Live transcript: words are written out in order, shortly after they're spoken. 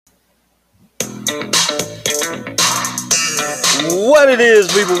What it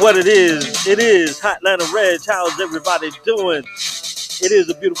is, people, what it is. It is Hotlanta Reg. How's everybody doing? It is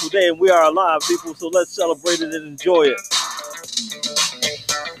a beautiful day and we are alive, people, so let's celebrate it and enjoy it.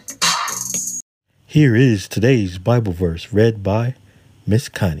 Here is today's Bible verse read by Miss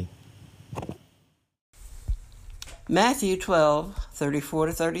Connie. Matthew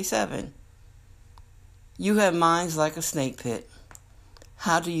 12:34-37. You have minds like a snake pit.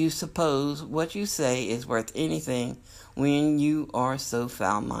 How do you suppose what you say is worth anything when you are so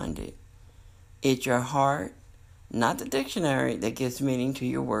foul-minded? It's your heart, not the dictionary, that gives meaning to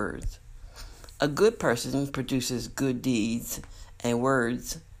your words. A good person produces good deeds and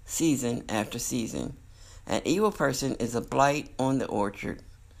words season after season. An evil person is a blight on the orchard.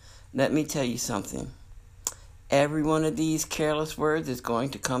 Let me tell you something. Every one of these careless words is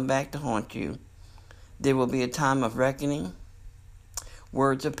going to come back to haunt you. There will be a time of reckoning.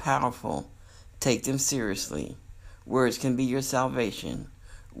 Words are powerful. Take them seriously. Words can be your salvation.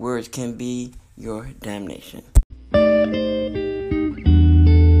 Words can be your damnation.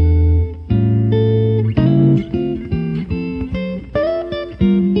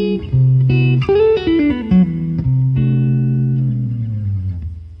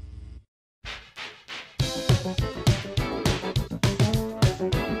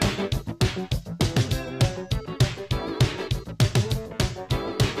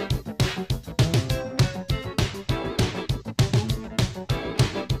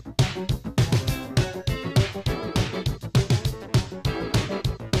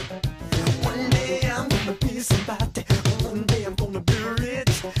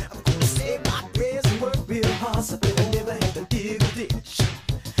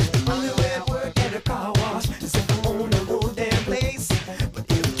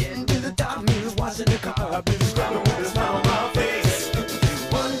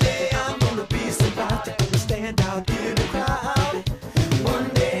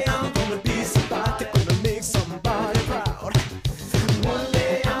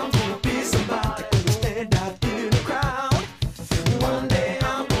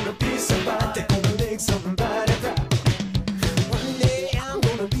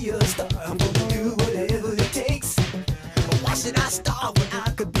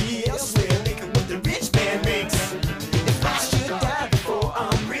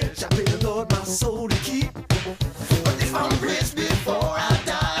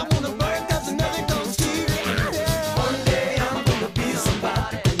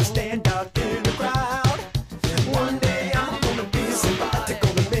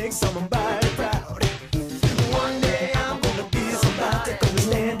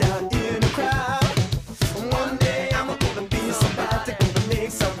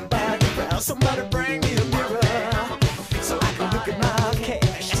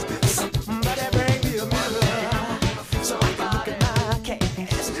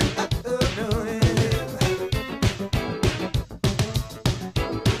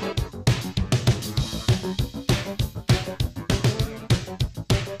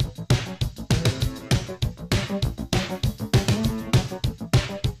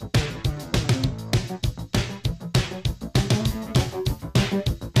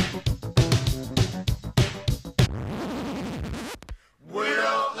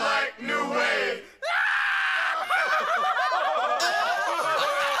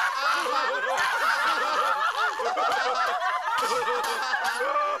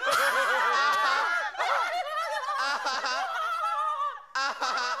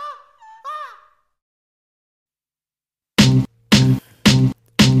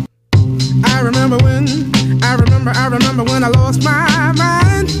 I remember when I lost my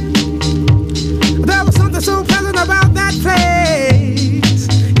mind. There was something so pleasant about that place.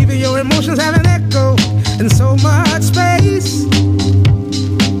 Even your emotions have an echo in so much space.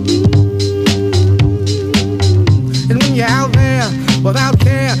 And when you're out there without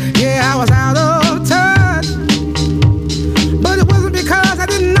care, yeah, I was out of touch. But it wasn't because I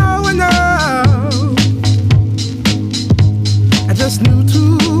didn't know enough. I just knew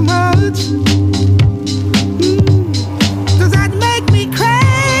too much.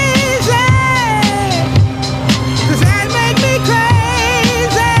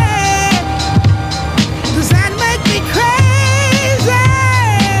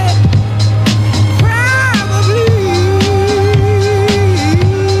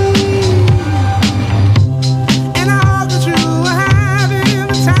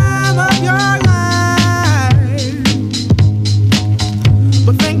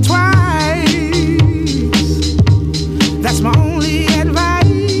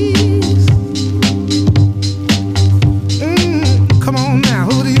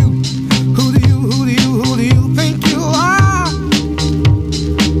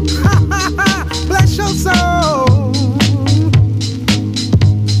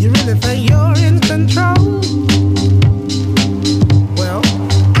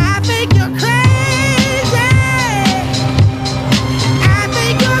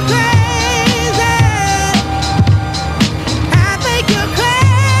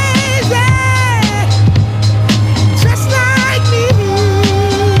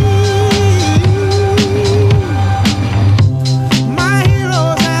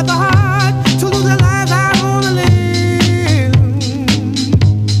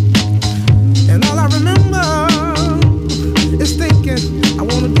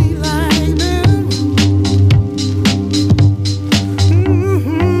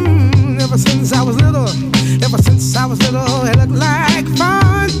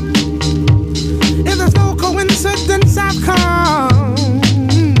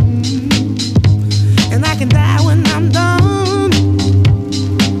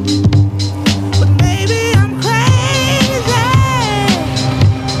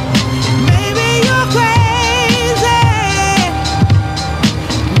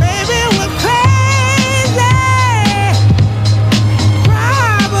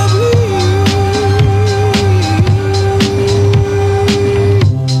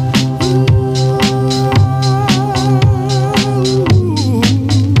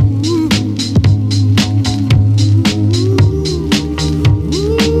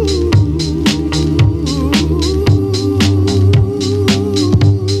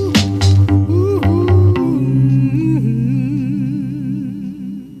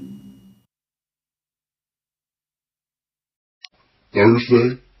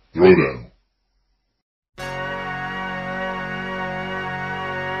 Thursday, Throwdown.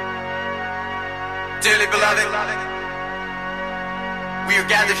 Dearly beloved, we are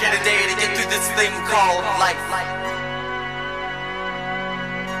gathered here today to get through this thing called life.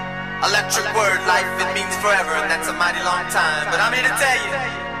 Electric word, life, it means forever, and that's a mighty long time. But I'm here to tell you,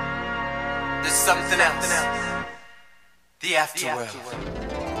 there's something else. The afterworld.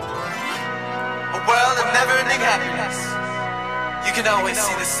 A world of never-ending happiness. You can always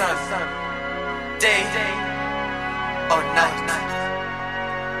see the sun, day or night.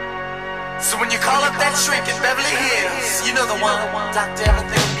 So when you call up that shrink in Beverly Hills, you know the one, doctor,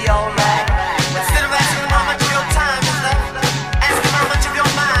 everything will be alright. Instead of asking how much of your time is left, ask him how much of your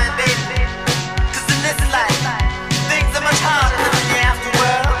mind, baby. Cause in this life, things are much harder than in the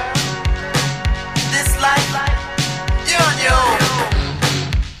afterworld. This life, you're on your own.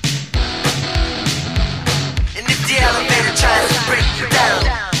 And if the elevator tries to break you down,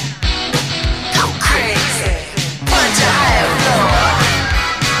 go crazy, punch a higher floor.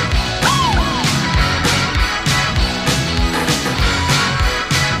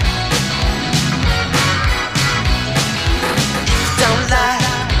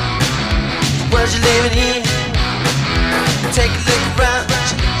 You're living in, take a look around.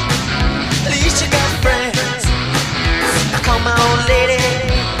 At least you got friends. I call my old lady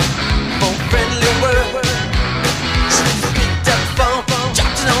for a friendly word. She picked up the phone,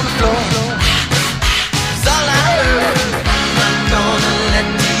 dropped it on the floor. It's all I heard. I'm not gonna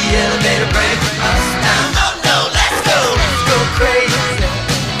let the elevator break us down. Oh no, let's go crazy.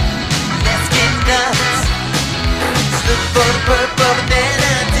 Let's get nuts. Let's look for the purple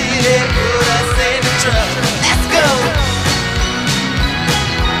banana till they put us. Let's go!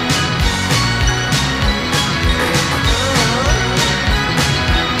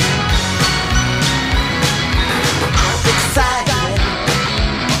 I'm excited,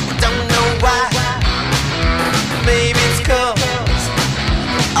 don't know why. Maybe it's 'cause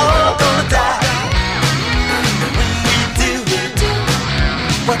we're all gonna die. When we do,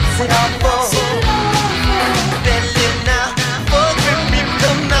 what's it all for? Better live now, for great people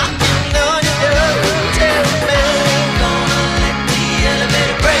come knocking on your door.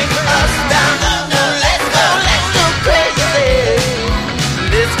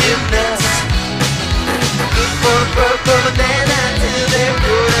 Purple banana till they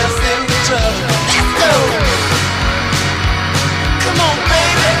put us in trouble. Let's go! Come on,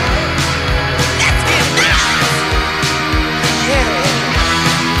 baby! Let's get nuts! Yeah!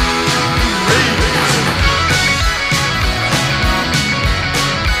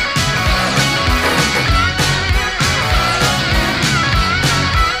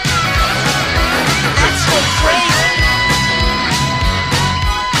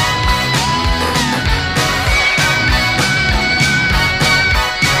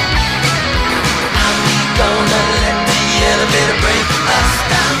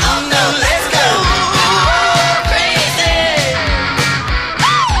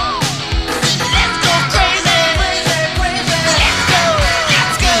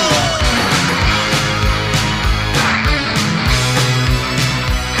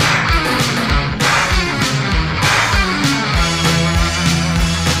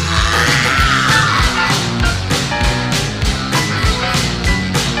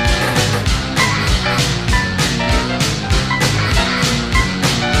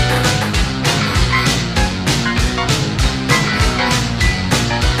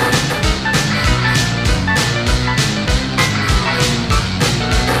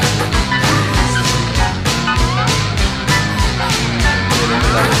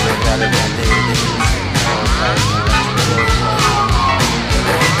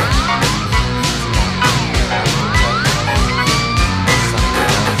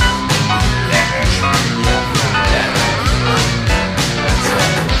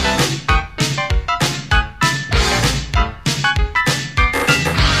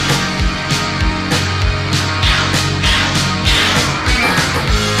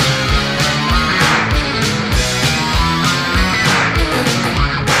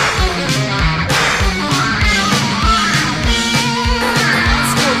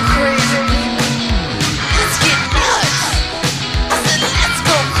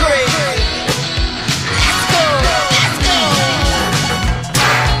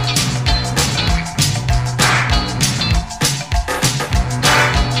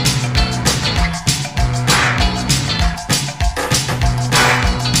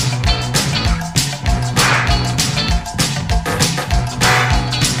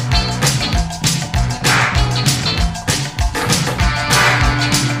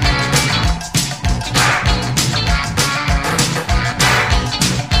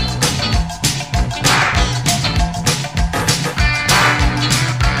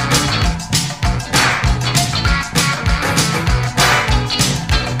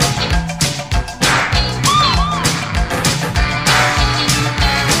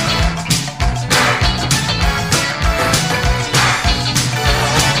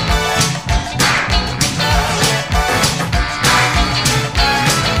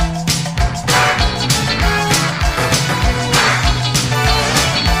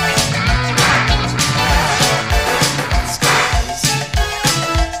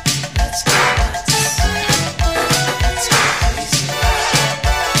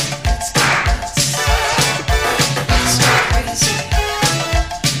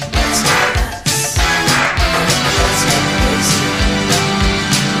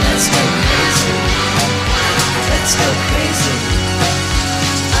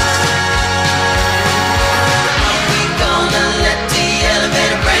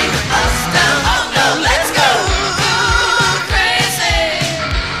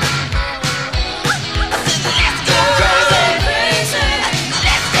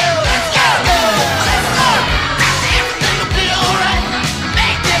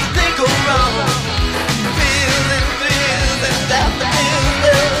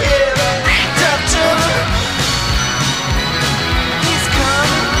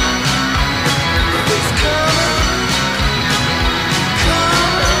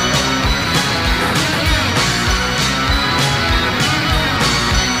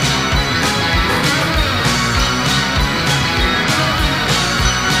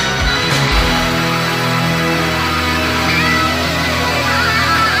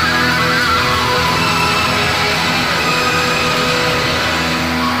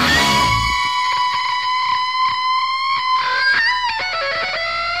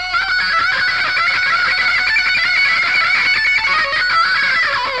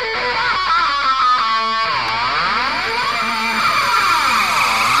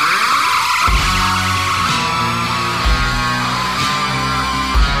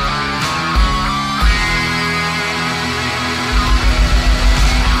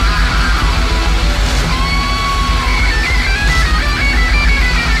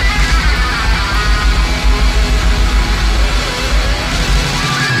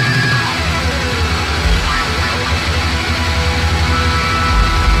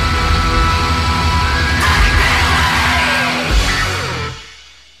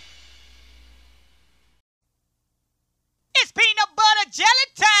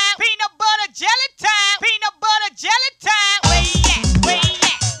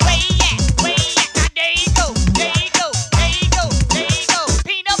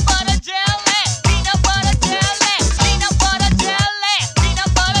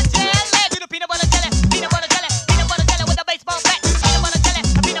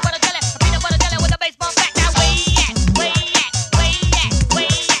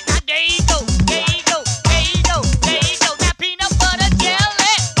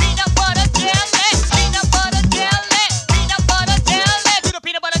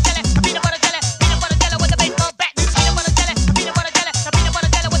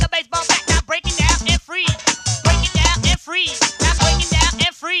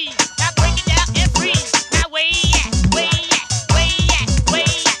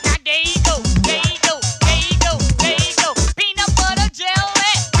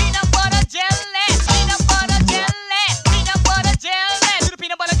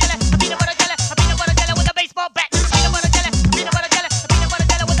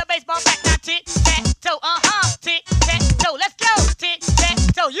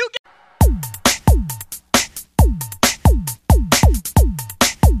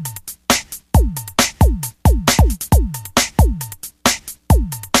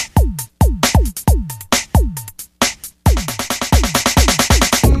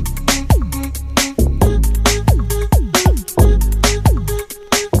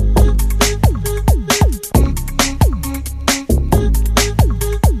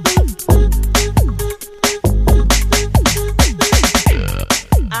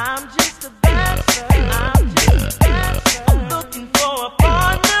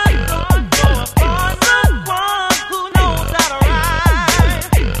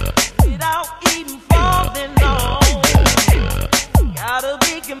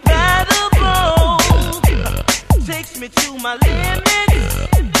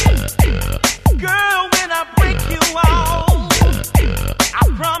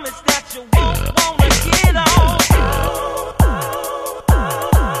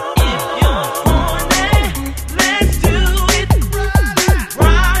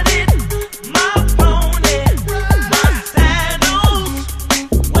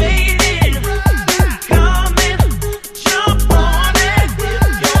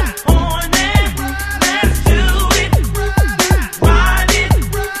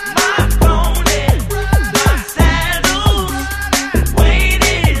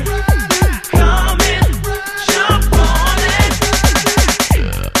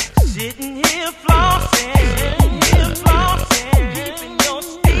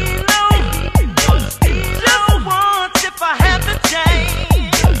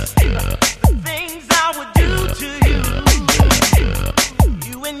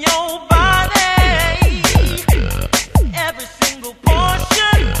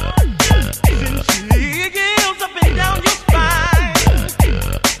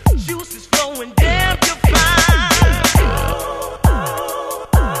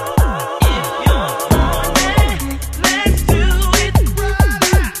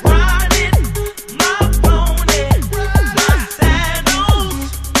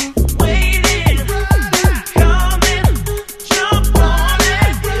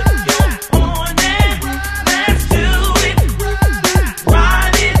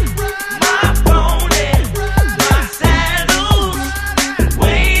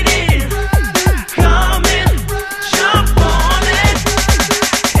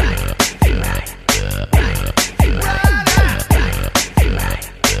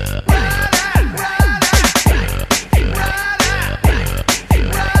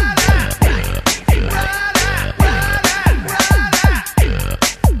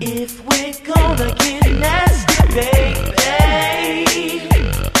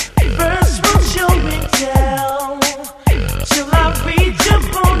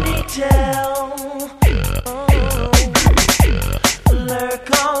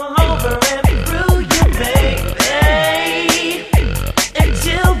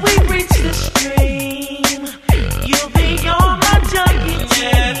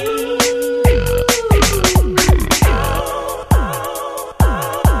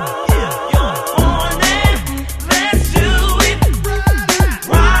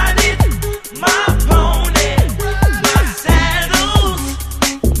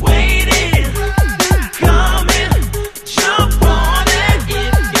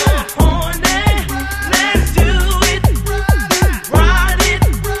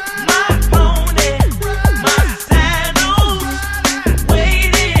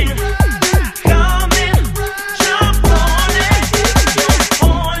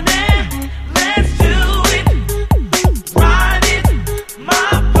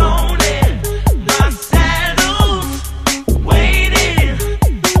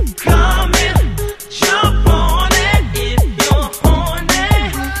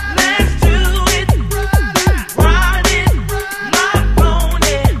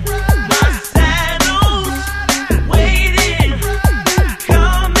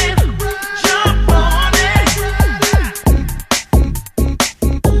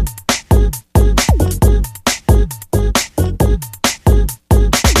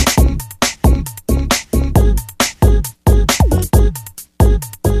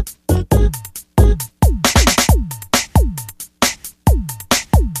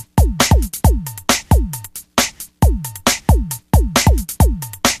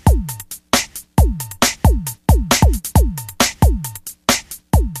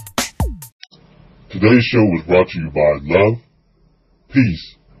 Today's show was brought to you by love,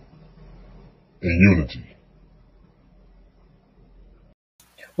 peace, and unity.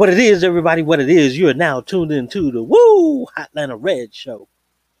 What it is, everybody, what it is, you are now tuned into the Woo Hot Atlanta Red Show.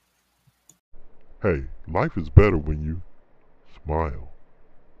 Hey, life is better when you smile.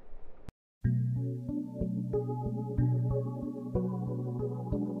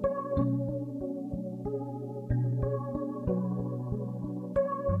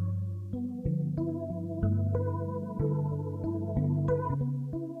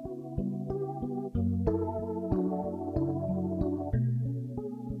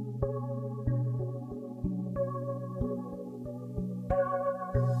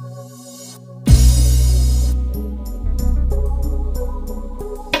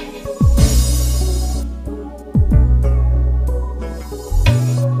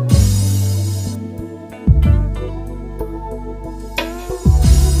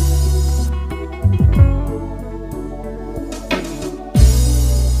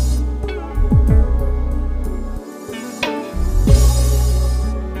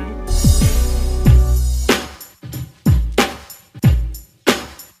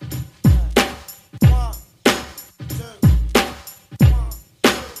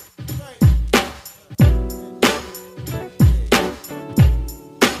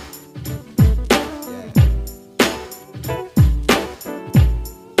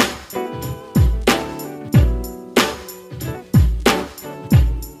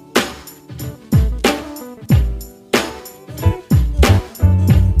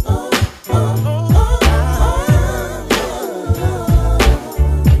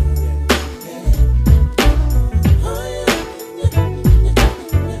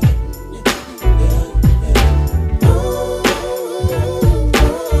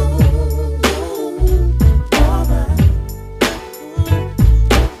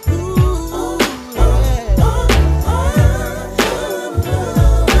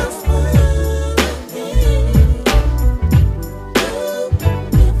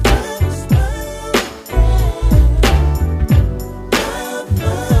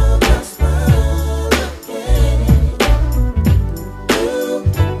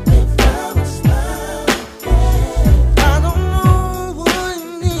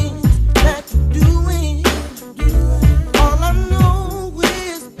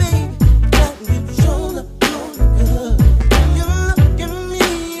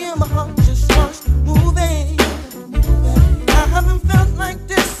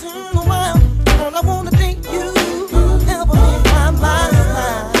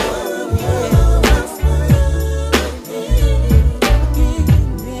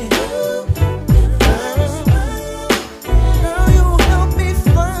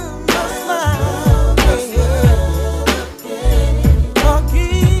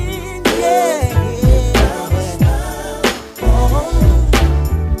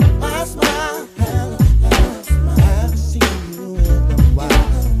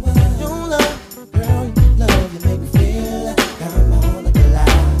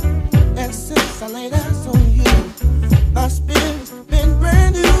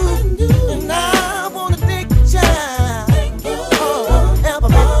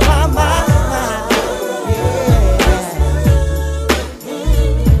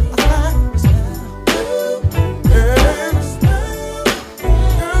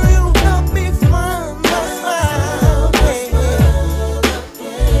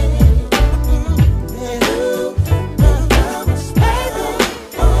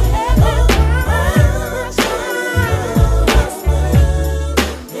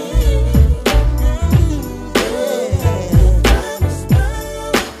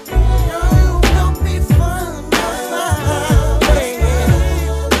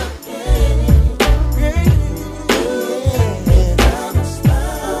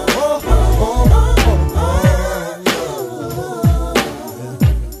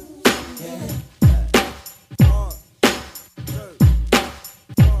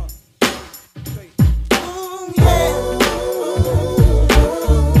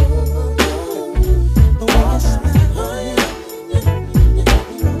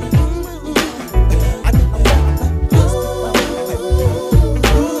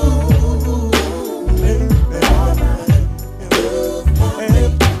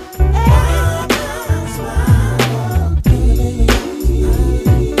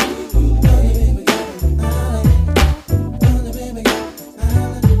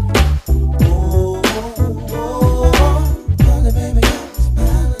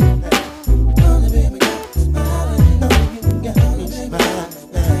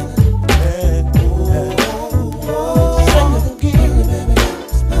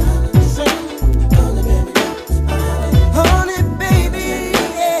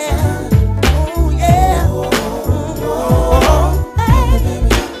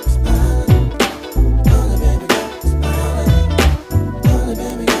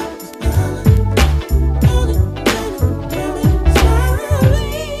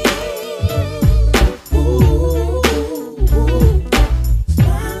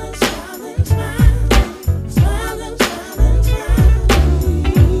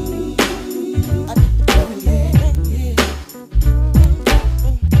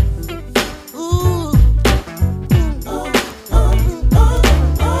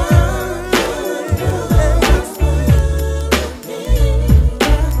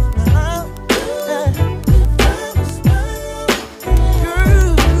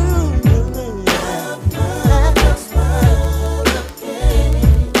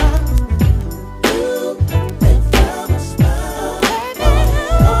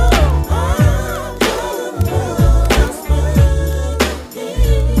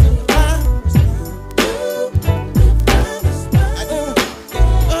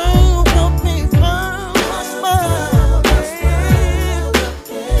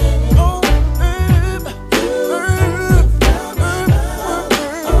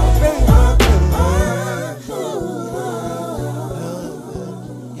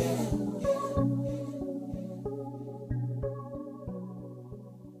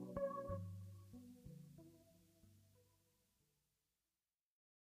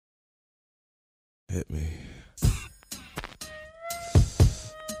 hit me.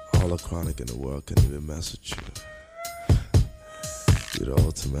 All the chronic in the world can even mess with you. You're the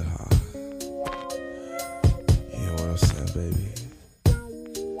ultimate high. You know what I'm saying, baby?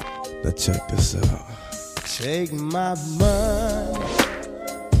 Now check this out. Take my money,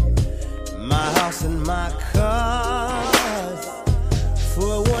 my house and my cars.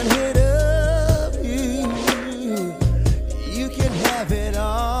 For one hit of you, you can have it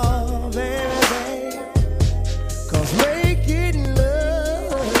all, baby. 'Cause making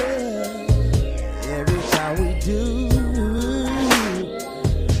love every time we do,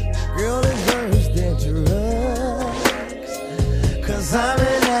 girl, is worse than drugs. 'Cause I'm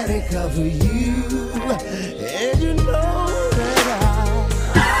an addict of you. And you know that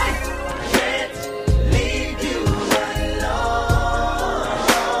I can't leave you alone.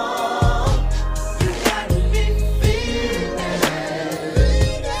 You got me feeling,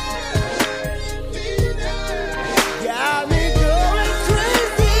 got me going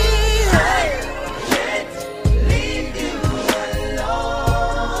crazy. I can't leave you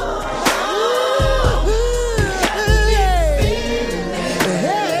alone. You got me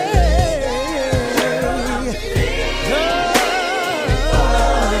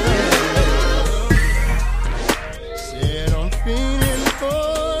said I'm feeling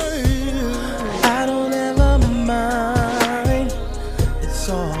for you. I don't ever mind. It's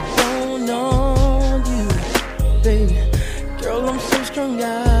all going on you, baby. Girl, I'm so strung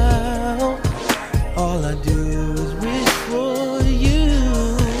out. All I do is wish for you.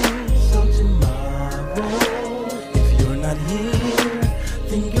 So tomorrow, if you're not here,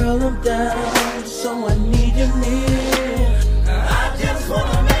 then girl, I'm down. So I need you near. I just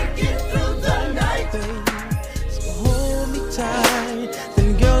wanna make it through the night, baby. So hold me tight, then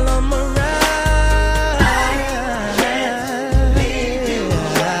girl, I'm around. Leave you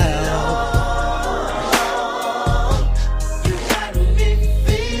alone. You got me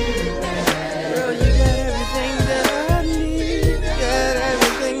feeling.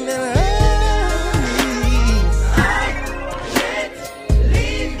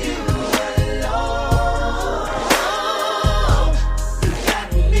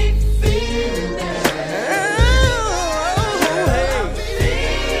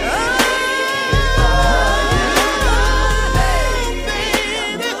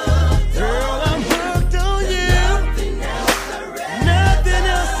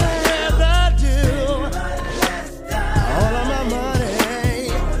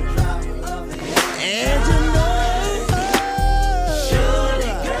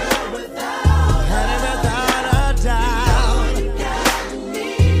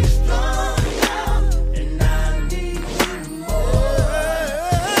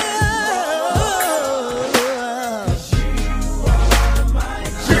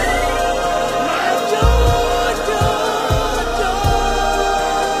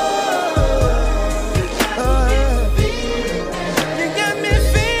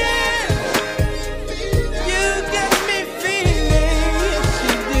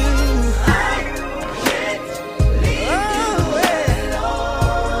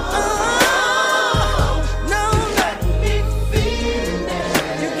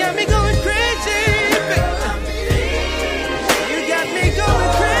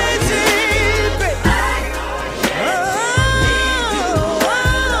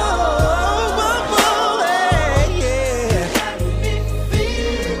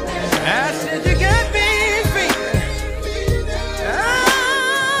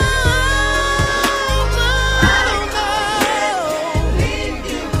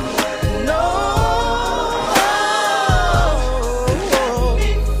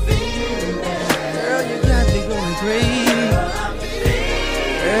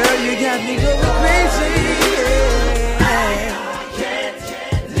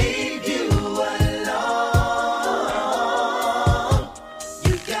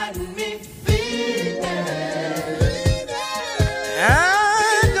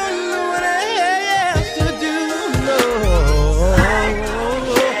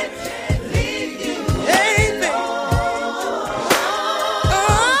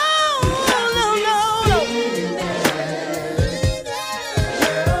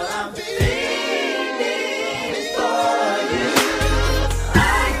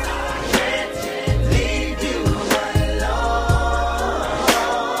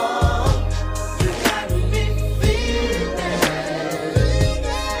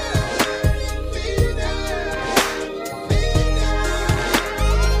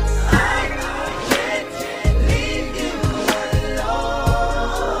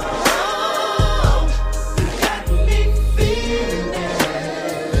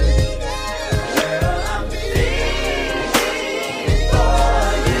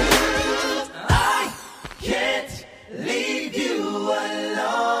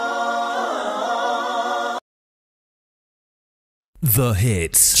 The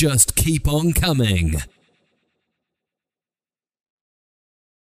hits just keep on coming.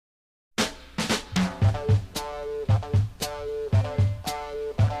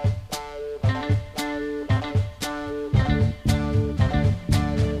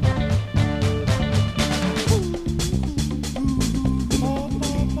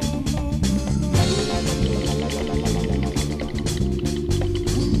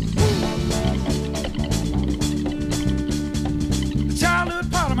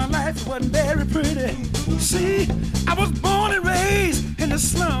 Wasn't very pretty. See, I was born and raised in the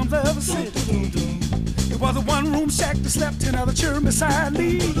slums of a city. It was a one-room shack that slept 10 other children beside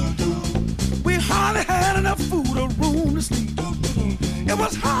me. We hardly had enough food or room to sleep. It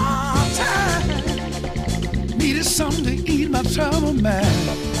was hard time. Needed something to ease my troubled mind.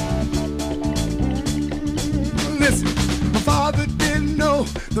 Listen, my father didn't know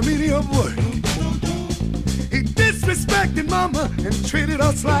the meaning of work. He disrespected mama and treated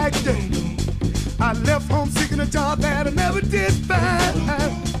us like dirt. I left home seeking a job that I never did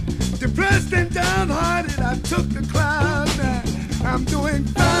find. Depressed and downhearted, I took the cloud nine. I'm doing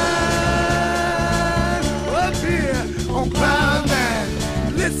fine up here on cloud nine.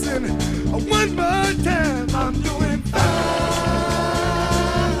 Listen, one more time, I'm doing fine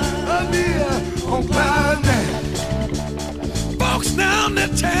up here on cloud nine. Folks down there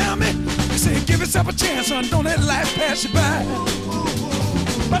tell me, say, give yourself a chance, son, don't let life pass you by.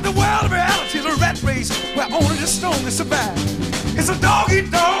 But the world of reality is a rat race where only the strongest survive. It's a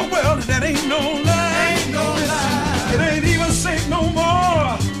dog-eat-dog world and that ain't no lie. Ain't no lie. It ain't even safe no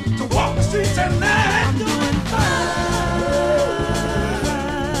more to walk the streets at night. I'm doing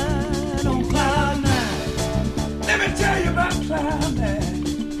fine on cloud nine. Let me tell you about cloud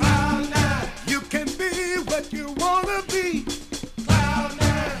nine. Cloud nine. You can be what you wanna be.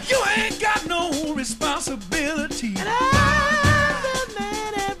 You ain't got no responsibility. And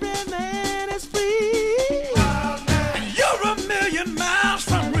every man is free. And you're a million miles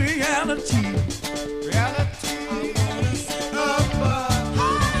from reality. Reality. I wanna say up,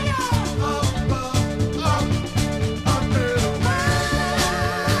 higher, up and away.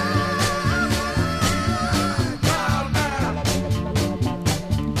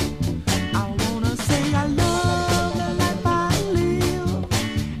 I wanna say I love the life I live.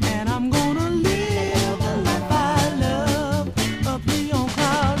 And I'm gonna live the life I love up here on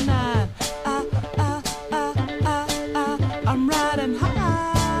cloud nine. I'm riding high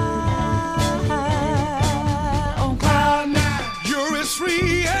on cloud nine. You're as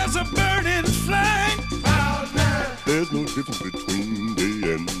free as a bird in flight. Cloud nine. There's no difference between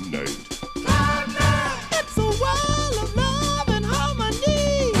day and night. Cloud nine. It's a world of love and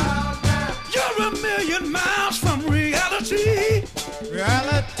harmony. Cloud nine. You're a million miles from reality.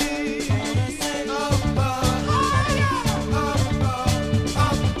 Reality.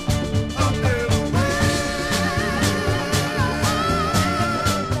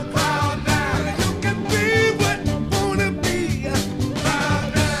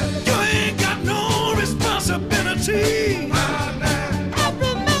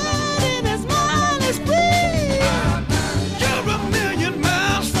 Every man in his mind is free. You're a million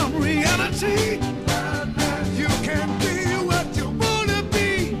miles from reality. You can be what you wanna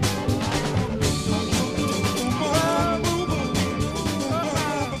be.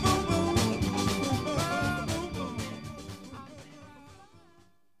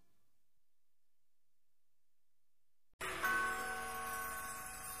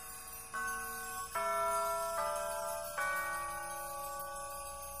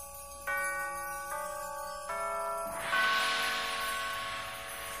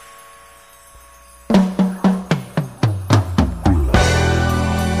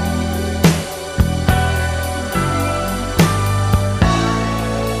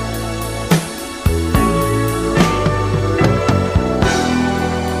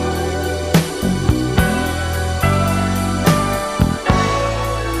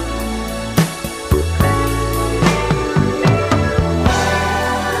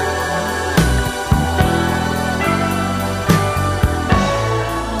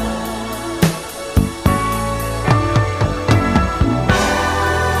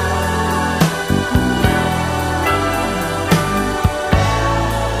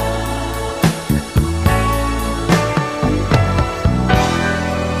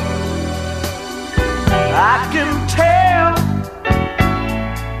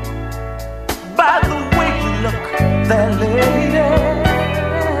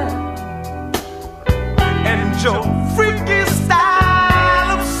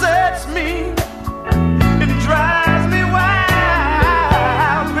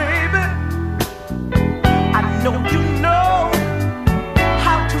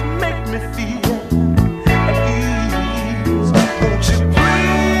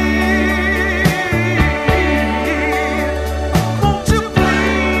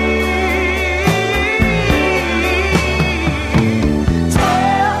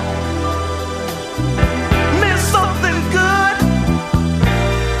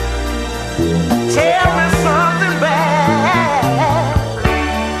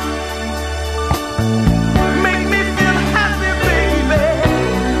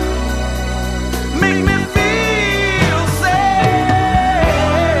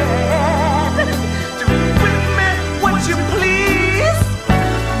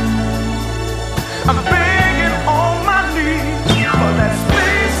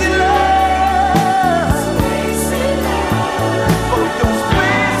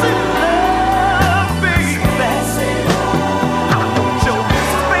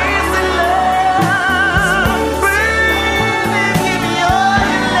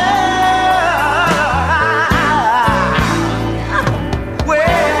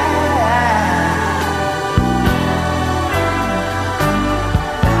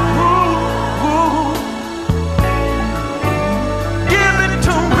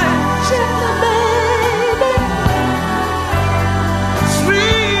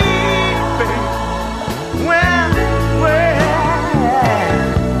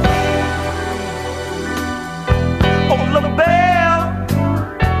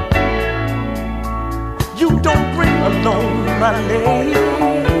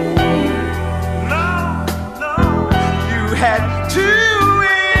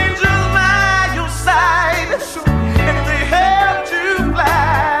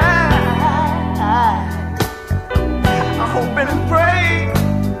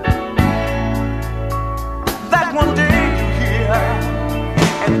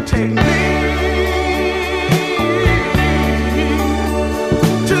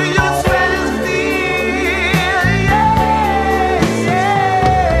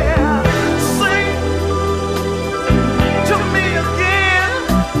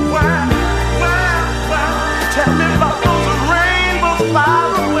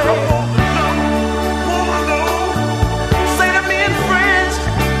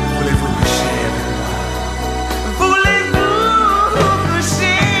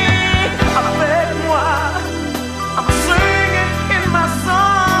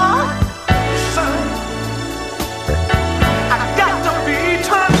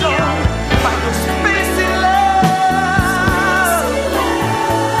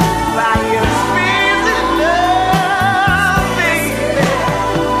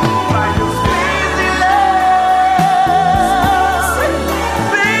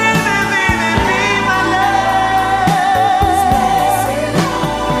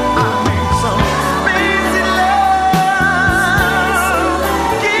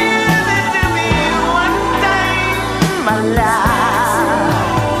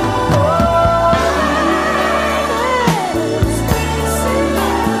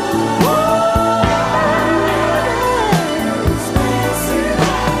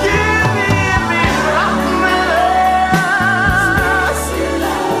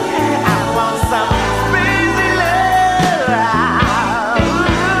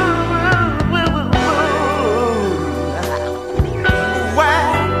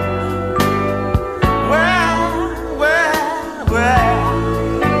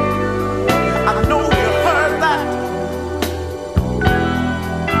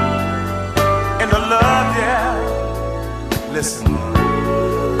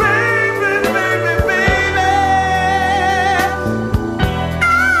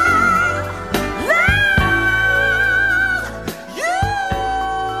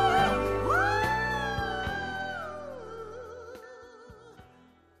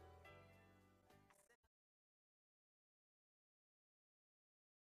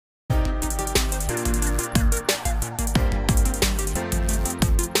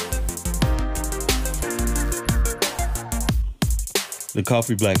 The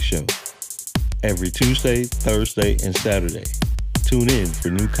Coffee Black Show. Every Tuesday, Thursday, and Saturday. Tune in for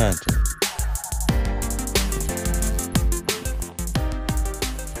new content.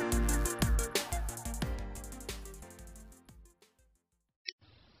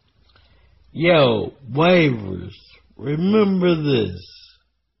 Yo, Wavers, remember this.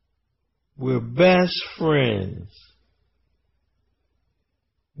 We're best friends.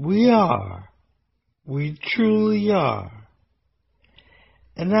 We are. We truly are.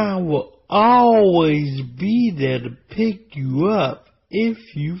 And I will always be there to pick you up if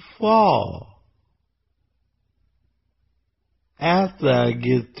you fall. After I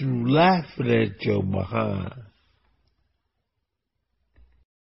get through laughing at your behind.